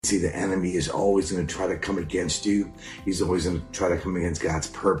See, the enemy is always going to try to come against you. He's always going to try to come against God's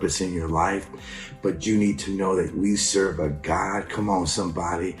purpose in your life. But you need to know that we serve a God, come on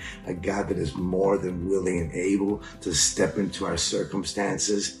somebody, a God that is more than willing and able to step into our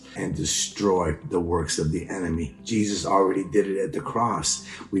circumstances and destroy the works of the enemy. Jesus already did it at the cross.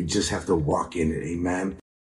 We just have to walk in it. Amen.